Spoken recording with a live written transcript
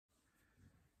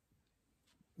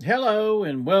Hello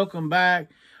and welcome back.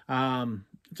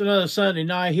 It's another Sunday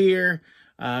night here.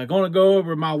 Going to go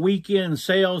over my weekend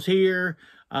sales here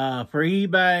for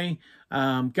eBay.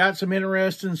 Got some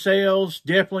interesting sales,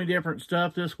 definitely different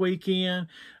stuff this weekend.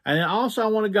 And then also I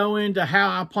want to go into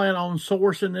how I plan on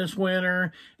sourcing this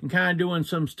winter and kind of doing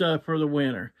some stuff for the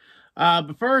winter.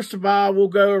 But first of all, we'll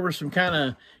go over some kind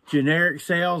of generic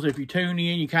sales. If you tune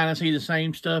in, you kind of see the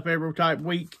same stuff every type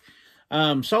week.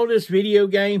 Sold this video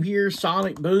game here,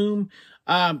 Sonic Boom.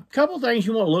 Couple things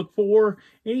you want to look for.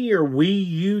 Any of your Wii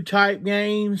U type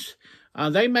games,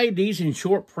 they made these in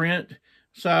short print,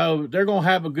 so they're going to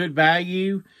have a good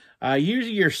value.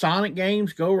 Usually your Sonic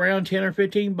games go around 10 or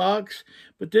 15 bucks,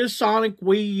 but this Sonic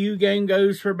Wii U game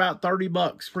goes for about 30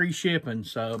 bucks, free shipping.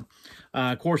 So,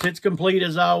 of course, it's complete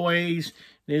as always.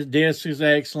 This disc is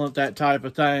excellent, that type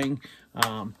of thing.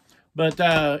 But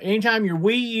anytime your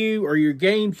Wii U or your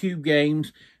GameCube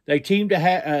games, they seem to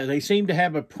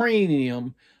have a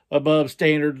premium above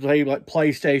standard, like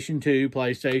PlayStation 2,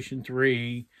 PlayStation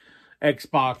 3,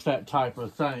 Xbox, that type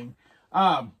of thing.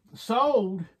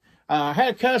 Sold. I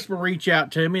had a customer reach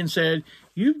out to me and said,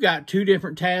 "You've got 2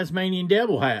 different Tasmanian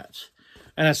devil hats."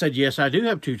 And I said, "Yes, I do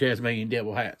have 2 Tasmanian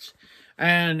devil hats."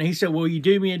 And he said, "Will you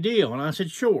do me a deal?" And I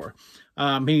said, "Sure."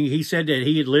 He said that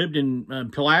he had lived in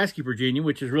Pulaski, Virginia,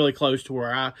 which is really close to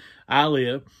where I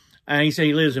live. And he said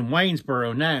he lives in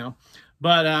Waynesboro now.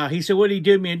 But he said, "Would he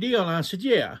do me a deal?" And I said,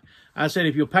 "Yeah." I said,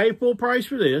 "If you'll pay full price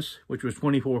for this," which was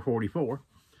 $24.44,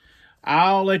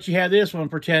 "I'll let you have this one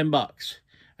for 10 bucks.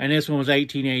 And this one was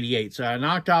 $18.88. So I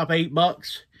knocked off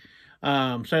 $8.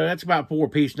 So that's about 4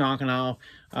 piece knocking off.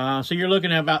 So you're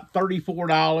looking at about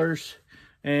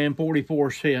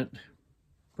 $34.44.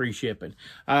 Free shipping.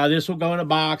 This will go in a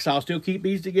box. I'll still keep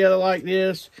these together like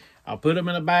this. I'll put them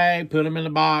in a bag, put them in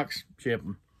a box, ship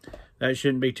them. That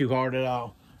shouldn't be too hard at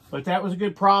all. But that was a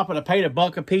good profit. I paid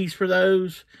 $1 a piece for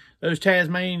those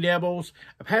Tasmanian devils.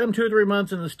 I've had them 2 or 3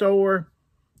 months in the store.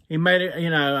 He made it,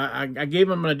 I gave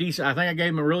him a decent, I think I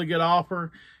gave him a really good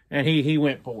offer, and he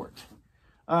went for it.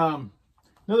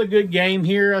 Another good game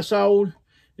here I sold.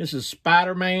 This is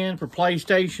Spider-Man for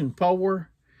PlayStation 4.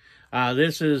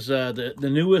 This is the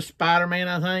newest Spider-Man,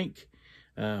 I think.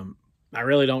 I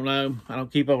really don't know. I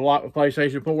don't keep up a lot with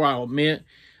PlayStation 4, I'll admit.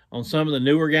 On some of the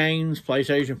newer games,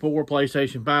 PlayStation 4,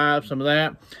 PlayStation 5, some of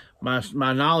that,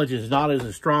 my knowledge is not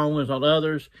as strong as on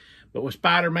others. But with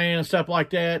Spider-Man and stuff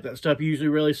like that, that stuff usually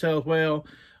really sells well.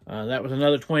 That was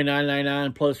another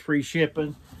 $29.99 plus free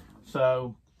shipping.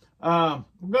 So, we'll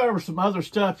go over some other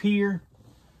stuff here.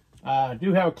 I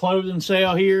do have a clothing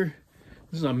sale here.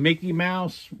 This is a Mickey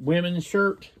Mouse women's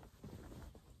shirt.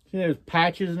 See those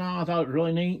patches and all? I thought it was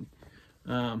really neat.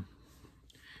 It's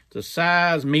a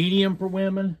size medium for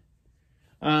women.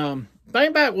 Thing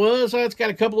about it was, it's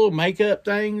got a couple little makeup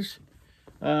things.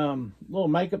 Little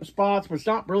makeup spots, but it's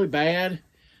not really bad.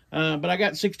 But I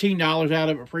got $16 out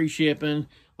of it, free shipping.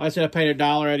 Like I said, I paid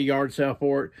 $1 at a yard sale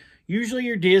for it. Usually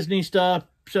your Disney stuff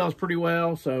sells pretty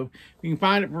well, so if you can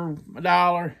find it for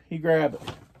 $1, you grab it.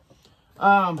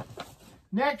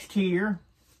 Next here,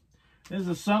 this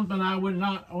is something I would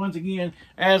not, once again,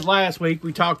 as last week,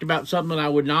 we talked about something I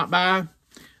would not buy.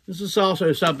 This is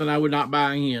also something I would not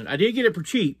buy again. I did get it for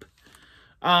cheap.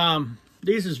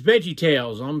 These is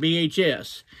VeggieTales on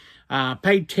VHS.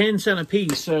 Paid 10 cents a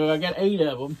piece, so I got 8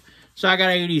 of them. So I got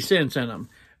 80 cents in them.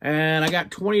 And I got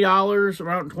 $20,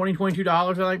 around $20,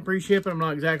 $22, I think, free shipping. I'm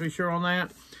not exactly sure on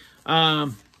that.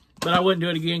 But I wouldn't do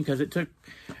it again because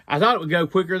I thought it would go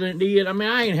quicker than it did. I mean,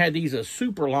 I ain't had these a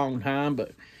super long time,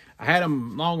 but I had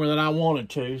them longer than I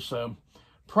wanted to. So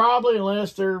probably,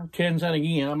 unless they're 10 cents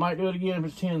again, I might do it again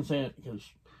if it's 10 cents, because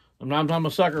sometimes I'm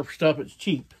a sucker for stuff that's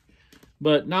cheap.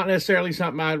 But not necessarily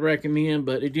something I'd recommend,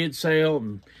 but it did sell,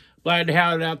 and glad to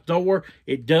have it out the door.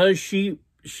 It does ship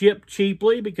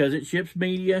cheaply because it ships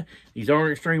media. These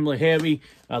aren't extremely heavy.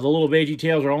 The little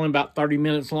VeggieTales are only about 30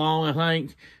 minutes long, I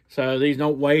think. So these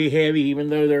don't weigh heavy, even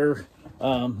though they're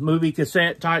movie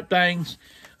cassette type things.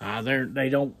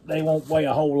 They won't weigh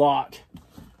a whole lot.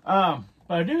 But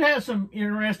I do have some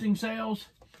interesting sales.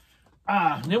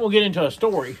 Then we'll get into a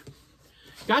story.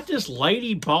 Got this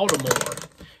Lady Baltimore.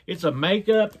 It's a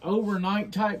makeup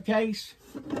overnight type case.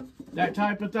 That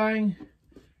type of thing.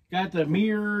 Got the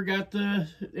mirror, got the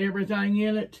everything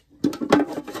in it.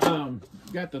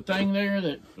 Got the thing there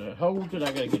that holds it.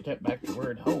 I gotta get that back to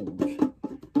where it holds.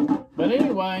 But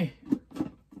anyway,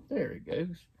 there it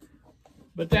goes.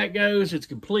 But that goes, it's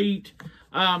complete.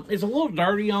 It's a little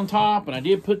dirty on top, and I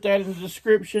did put that in the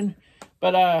description.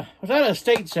 But I was at a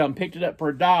estate sale and picked it up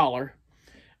for $1.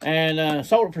 And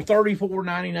sold it for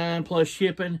 $34.99 plus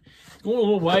shipping. It's going a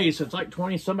little ways. So it's like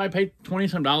 20. Somebody paid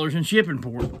 $20 in shipping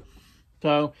for it.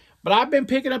 So, but I've been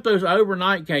picking up those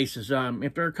overnight cases.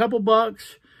 If they're a couple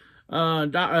bucks,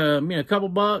 a couple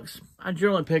bucks, I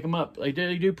generally pick them up. They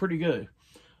do pretty good.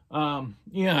 I've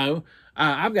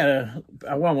got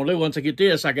what I'm gonna do once I get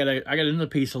this, I got another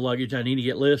piece of luggage I need to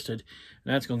get listed,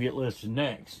 and that's gonna get listed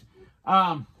next.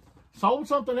 Sold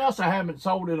something else I haven't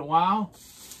sold in a while.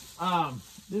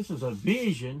 This is a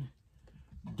Vision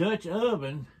Dutch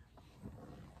oven,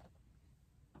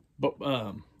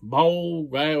 bowl,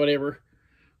 whatever,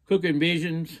 cooking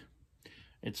Visions.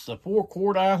 It's the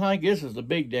 4-quart, I think. This is the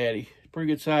Big Daddy. It's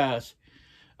pretty good size.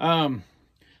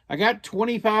 I got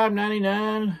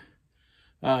 $25.99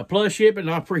 plus shipping,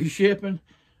 not free shipping.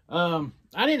 I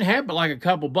didn't have but like a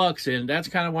couple bucks in. That's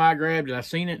kind of why I grabbed it. I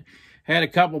seen it had a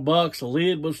couple bucks. The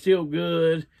lid was still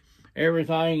good.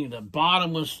 Everything. The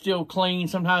bottom was still clean.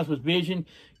 Sometimes with Vision,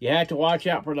 you have to watch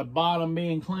out for the bottom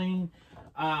being clean.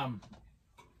 When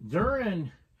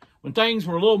things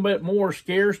were a little bit more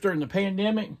scarce during the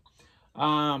pandemic,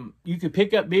 you could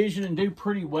pick up Vision and do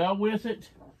pretty well with it.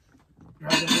 Try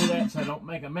to do that so I don't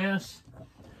make a mess.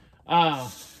 I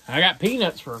got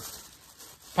peanuts for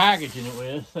packaging it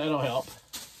with. That'll help.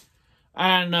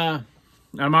 And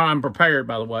I'm prepared,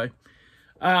 by the way.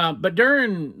 But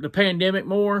during the pandemic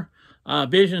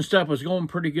Vision stuff was going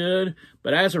pretty good.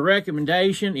 But as a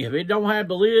recommendation, if it don't have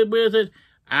the lid with it,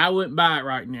 I wouldn't buy it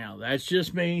right now. That's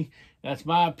just me. That's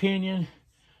my opinion.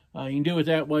 You can do with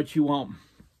that what you want.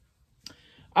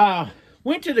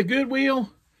 Went to the Goodwill.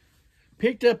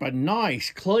 Picked up a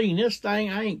nice, clean, this thing,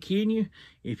 I ain't kidding you.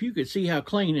 If you could see how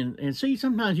clean, and see,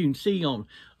 sometimes you can see on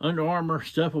Under Armour,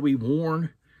 stuff will be worn.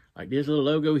 Like this little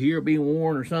logo here will be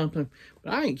worn or something.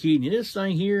 But I ain't kidding you. This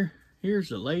thing here, here's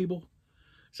the label.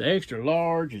 It's extra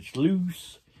large, it's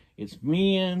loose, it's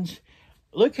men's.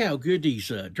 Look how good these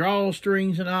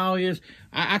drawstrings and all is.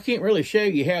 I can't really show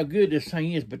you how good this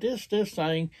thing is, but this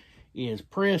thing is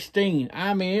pristine.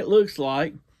 I mean, it looks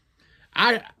like,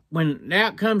 when now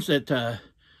it comes that the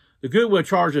Goodwill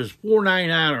charges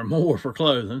 $4.99 or more for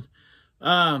clothing,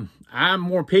 I'm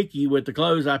more picky with the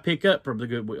clothes I pick up from the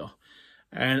Goodwill.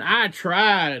 And I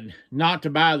tried not to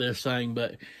buy this thing,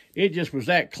 but it just was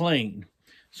that clean.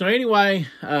 So anyway,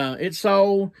 it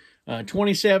sold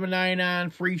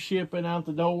 $27.99, free shipping out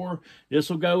the door. This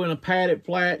will go in a padded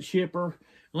flat shipper,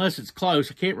 unless it's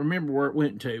close. I can't remember where it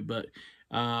went to, but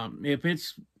if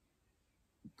it's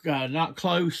not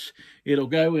close, it'll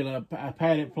go in a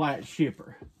padded flat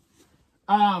shipper.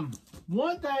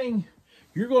 One thing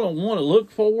you're going to want to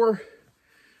look for,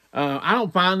 I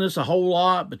don't find this a whole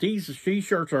lot, but these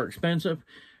t-shirts are expensive.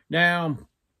 Now,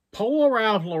 Polo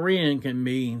Ralph Lauren can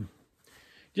be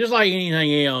just like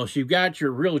anything else. You've got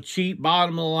your real cheap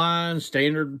bottom of the line,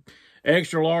 standard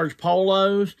extra large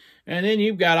polos, and then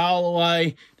you've got all the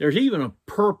way, there's even a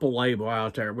purple label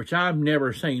out there, which I've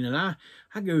never seen, and I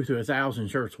go through 1,000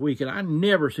 shirts a week, and I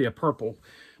never see a purple.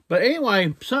 But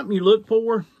anyway, something you look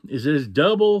for is this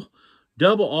double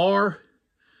R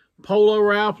Polo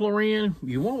Ralph Lauren.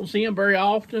 You won't see them very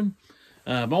often.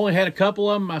 I've only had a couple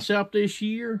of them myself this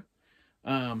year.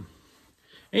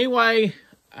 Anyway,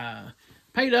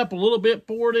 paid up a little bit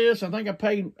for this. I think I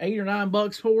paid $8 or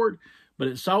 $9 for it, but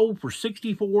it sold for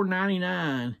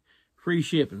 $64.99 free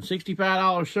shipping.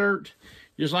 $65 shirt.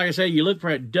 Just like I said, you look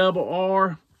for that double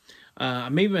R.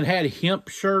 I've even had hemp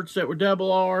shirts that were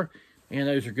double R, and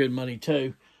those are good money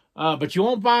too. But you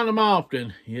won't find them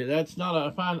often. Yeah, that's not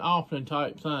a find often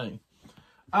type thing.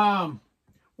 Want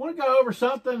to go over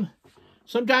something.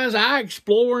 Sometimes I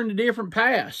explore into different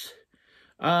paths.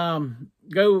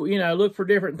 Look for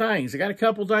different things. I got a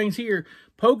couple things here.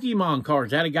 Pokemon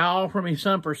cards. I had a guy offer me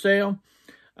some for sale.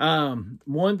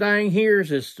 One thing here is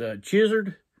this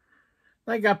Chizard.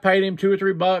 I think I paid him $2 or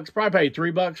 $3. Probably paid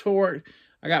 $3 for it.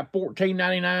 I got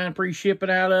 $14.99 free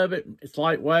shipping out of it. It's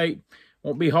lightweight.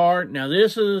 Won't be hard. Now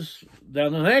the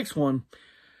next one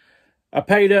I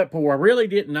paid up for. I really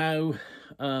didn't know.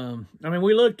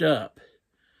 We looked up,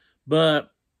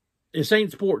 but this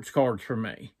ain't sports cards for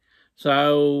me.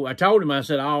 So I told him, I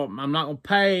said, I'm not going to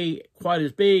pay quite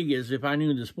as big as if I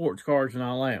knew the sports cards and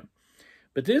all that.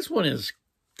 But this one is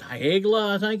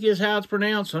Diagla, I think is how it's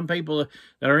pronounced. Some people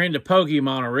that are into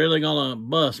Pokemon are really going to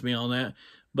bust me on that.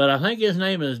 But I think his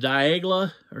name is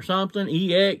Diagla or something,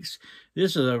 EX.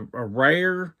 This is a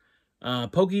rare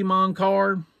Pokemon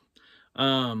card.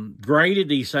 Graded,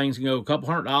 these things can go a couple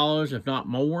 $100, if not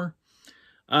more.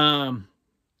 I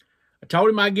told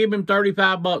him I'd give him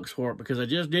 $35 for it because I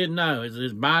just didn't know.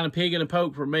 It's buying a pig in a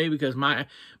poke for me because my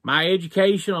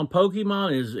education on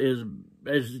Pokemon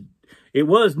it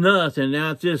was nothing.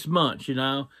 Now it's this much, you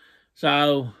know.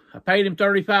 So I paid him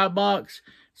 $35.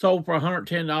 Sold for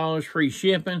 $110 free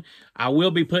shipping. I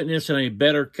will be putting this in a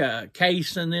better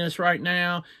case than this right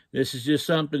now. This is just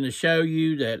something to show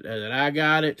you that I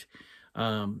got it.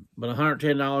 But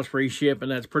 $110 free shipping,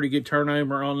 that's pretty good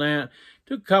turnover on that.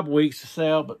 Took a couple weeks to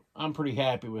sell, but I'm pretty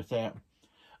happy with that.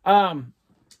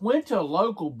 Went to a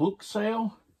local book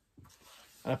sale.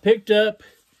 I picked up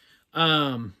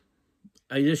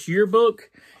this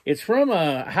yearbook. It's from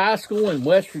a high school in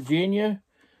West Virginia,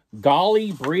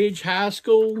 Golly Bridge High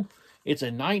School. It's a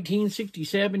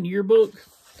 1967 yearbook.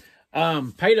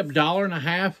 Paid up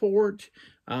 $1.50 for it.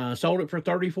 Sold it for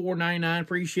 $34.99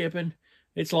 free shipping.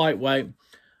 It's lightweight.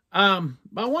 But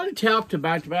I want to talk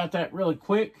about that really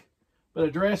quick, but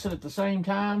address it at the same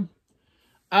time.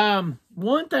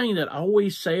 One thing that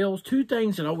always sells, two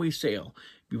things that always sell.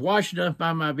 If you watch enough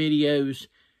by my videos,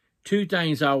 two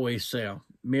things always sell.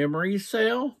 Memories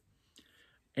sell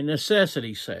and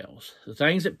necessity sales. The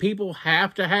things that people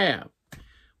have to have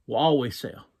will always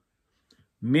sell.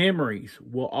 Memories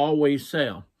will always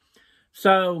sell.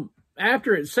 So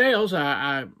after it sells,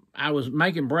 I was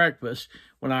making breakfast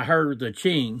when I heard the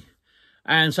ching.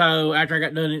 And so after I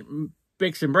got done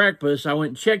fixing breakfast, I went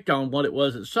and checked on what it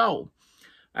was that sold.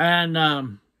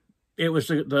 And it was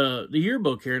the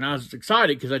yearbook here, and I was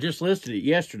excited because I just listed it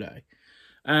yesterday.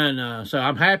 And so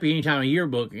I'm happy anytime a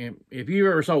yearbook, if you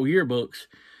ever sold yearbooks,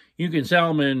 you can sell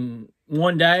them in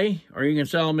one day or you can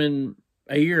sell them in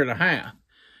a year and a half.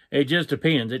 It just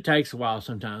depends. It takes a while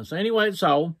sometimes. So anyway, it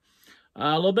sold.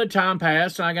 A little bit of time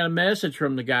passed, and I got a message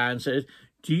from the guy and said,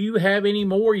 "Do you have any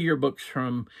more yearbooks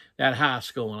from that high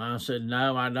school?" And I said,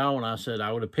 "No, I don't." I said,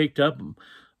 "I would have picked them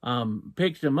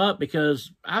up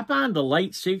because I find the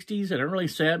late 60s and early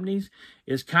 70s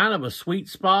is kind of a sweet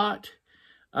spot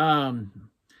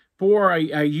for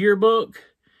a yearbook,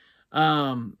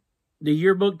 the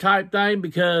yearbook type thing,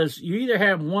 because you either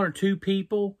have one or two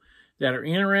people that are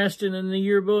interested in the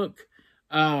yearbook,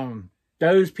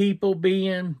 those people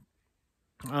being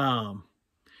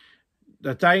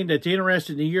the thing that's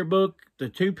interested in the yearbook, the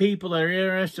two people that are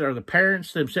interested are the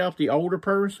parents themselves, the older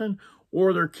person,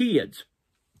 or their kids.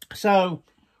 So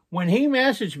when he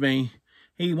messaged me,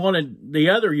 he wanted the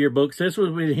other yearbooks. This was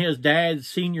with his dad's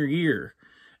senior year.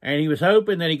 And he was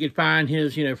hoping that he could find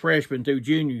his, freshman through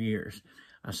junior years.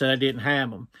 I said I didn't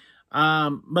have them.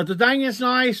 But the thing is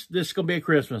nice, this is going to be a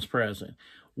Christmas present.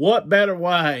 What better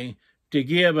way to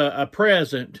give a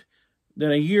present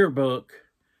than a yearbook?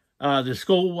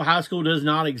 The high school does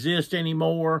not exist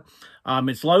anymore.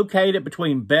 It's located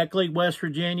between Beckley, West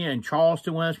Virginia, and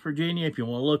Charleston, West Virginia, if you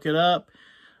want to look it up.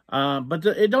 But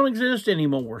it don't exist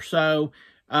anymore. So,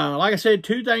 like I said,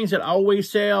 two things that always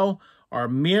sell are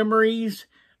memories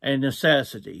and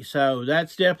necessity. So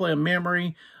that's definitely a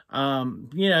memory. I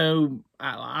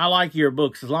like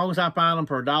yearbooks. As long as I find them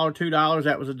for $1, $2,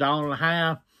 that was $1.50.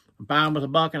 I'm buying with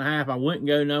 $1.50. I wouldn't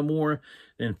go no more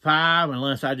than $5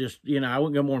 unless I just, I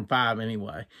wouldn't go more than $5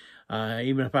 anyway.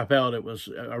 Even if I felt it was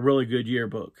a really good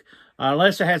yearbook.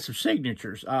 Unless it had some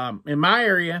signatures. In my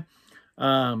area,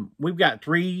 we've got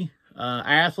 3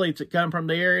 athletes that come from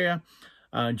the area.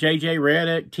 J.J.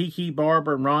 Reddick, Tiki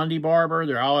Barber, and Rondi Barber.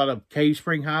 They're all out of Cave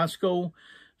Spring High School.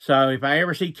 So if I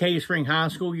ever see Cave Spring High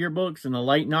School yearbooks in the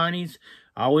late 90s,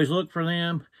 I always look for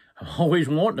them. I'm always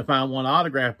wanting to find one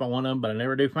autographed by one of them, but I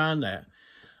never do find that.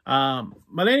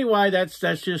 But anyway, that's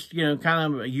just, kind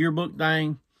of a yearbook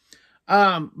thing.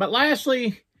 But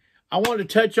lastly, I wanted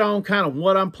to touch on kind of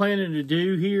what I'm planning to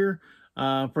do here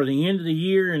for the end of the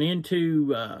year and into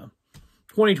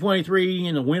 2023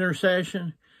 in the winter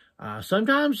session.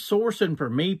 Sometimes sourcing for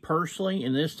me personally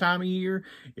in this time of year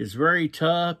is very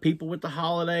tough. People with the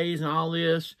holidays and all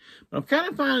this. But I'm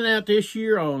kind of finding out this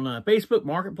year on Facebook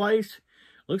Marketplace,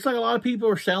 looks like a lot of people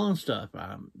are selling stuff.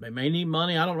 They may need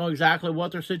money. I don't know exactly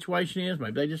what their situation is.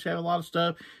 Maybe they just have a lot of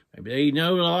stuff. Maybe they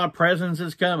know a lot of presents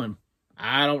is coming.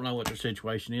 I don't know what their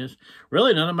situation is.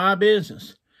 Really none of my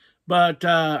business. But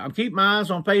I'm keeping my eyes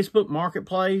on Facebook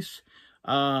Marketplace.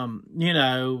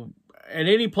 At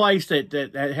any place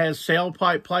that has sale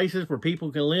pipe places where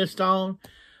people can list on,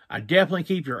 I definitely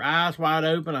keep your eyes wide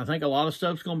open. I think a lot of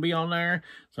stuff's going to be on there.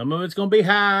 Some of it's going to be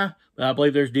high, but I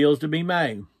believe there's deals to be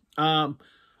made.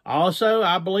 Also,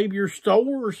 I believe your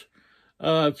stores,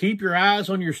 keep your eyes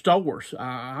on your stores.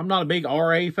 I'm not a big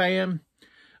RA fan.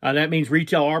 That means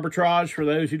retail arbitrage for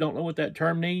those who don't know what that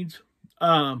term means.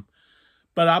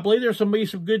 But I believe there's going to be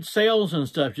some good sales and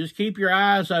stuff. Just keep your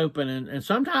eyes open. And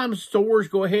sometimes stores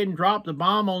go ahead and drop the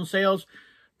bomb on sales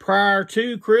prior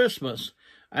to Christmas.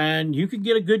 And you can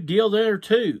get a good deal there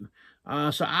too.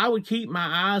 So I would keep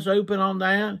my eyes open on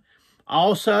that.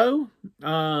 Also,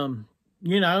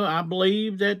 you know, I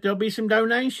believe that there'll be some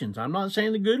donations. I'm not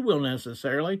saying the Goodwill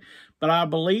necessarily, but I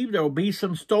believe there will be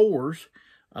some stores,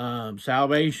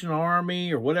 Salvation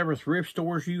Army or whatever thrift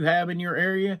stores you have in your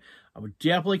area. I would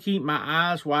definitely keep my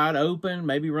eyes wide open,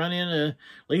 maybe run in at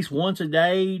least once a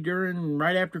day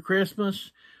right after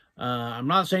Christmas. I'm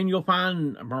not saying you'll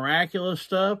find miraculous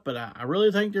stuff, but I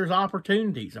really think there's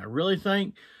opportunities. I really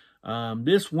think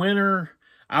this winter,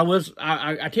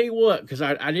 I tell you what, because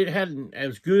I didn't have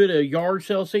as good a yard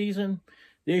sale season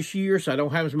this year, so I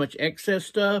don't have as much excess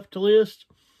stuff to list.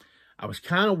 I was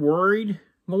kind of worried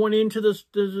going into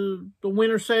the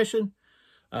winter session,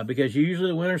 because usually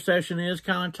the winter session is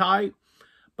kind of tight,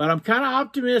 but I'm kind of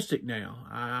optimistic now.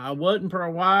 I wasn't for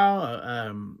a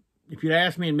while. If you'd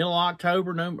asked me in middle of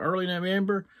October, early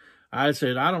November, I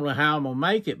said, I don't know how I'm going to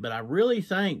make it, but I really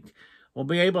think we'll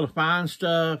be able to find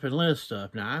stuff and list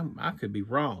stuff. Now, I could be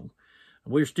wrong.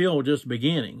 We're still just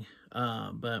beginning,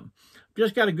 but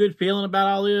just got a good feeling about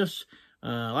all this.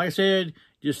 Like I said,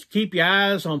 just keep your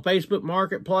eyes on Facebook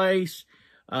Marketplace.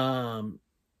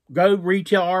 Go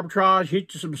retail arbitrage,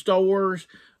 hit some stores,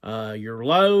 your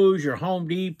Lowe's, your Home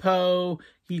Depot.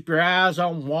 Keep your eyes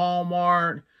on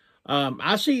Walmart. I'm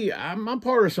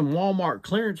part of some Walmart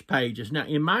clearance pages. Now,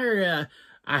 in my area,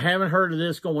 I haven't heard of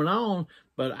this going on,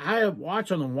 but I have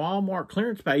watched on the Walmart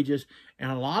clearance pages,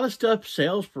 and a lot of stuff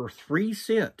sells for 3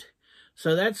 cents.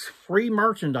 So that's free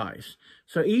merchandise.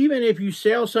 So even if you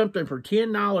sell something for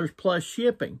 $10 plus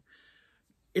shipping,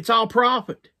 it's all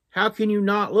profit. How can you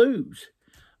not lose?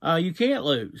 You can't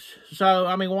lose. So,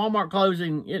 I mean, Walmart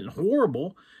closing isn't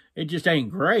horrible. It just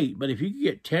ain't great. But if you can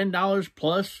get $10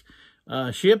 plus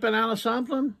shipping out of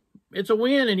something, it's a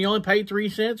win, and you only pay 3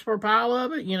 cents for a pile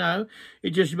of it. You know,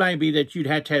 it just may be that you'd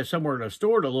have to have somewhere to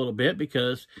store it a little bit,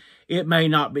 because it may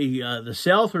not be, the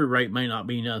sell-through rate may not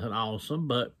be nothing awesome,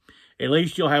 but at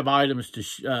least you'll have items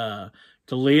to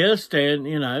list, and,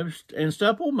 you know, and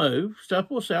stuff will move, stuff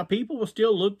will sell. People will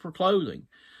still look for clothing.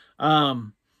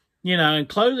 You know, and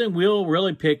clothing will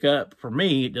really pick up, for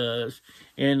me, it does,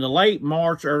 in the late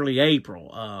March, early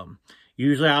April.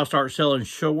 Usually I'll start selling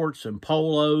shorts and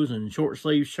polos and short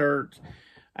sleeve shirts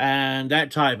and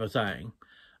that type of thing.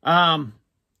 But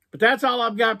that's all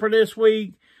I've got for this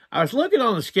week. I was looking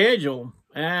on the schedule,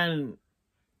 and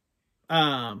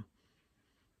the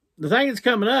thing that's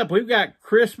coming up, we've got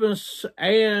Christmas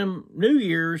and New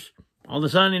Year's on the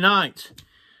Sunday nights.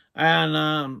 And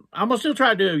I'm gonna still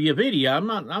try to do a video. I'm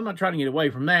not trying to get away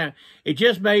from that. It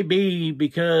just may be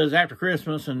because after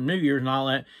Christmas and New Year's and all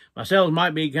that, my sales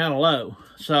might be kind of low.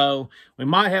 So we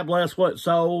might have less what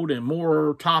sold and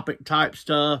more topic type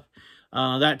stuff,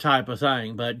 that type of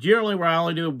thing. But generally, where I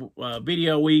only do a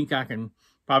video a week, I can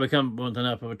probably come up with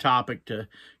enough of a topic to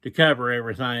cover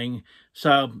everything.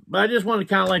 So, but I just wanted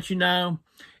to kind of let you know,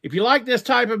 if you like this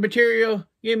type of material,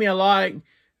 give me a like.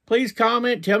 Please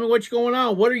comment. Tell me what's going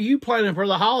on. What are you planning for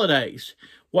the holidays?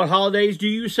 What holidays do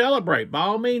you celebrate? By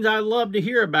all means, I'd love to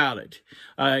hear about it.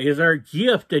 Is there a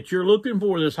gift that you're looking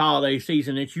for this holiday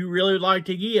season that you really would like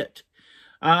to get?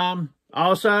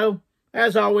 Also,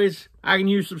 as always, I can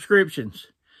use subscriptions.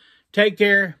 Take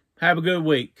care. Have a good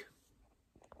week.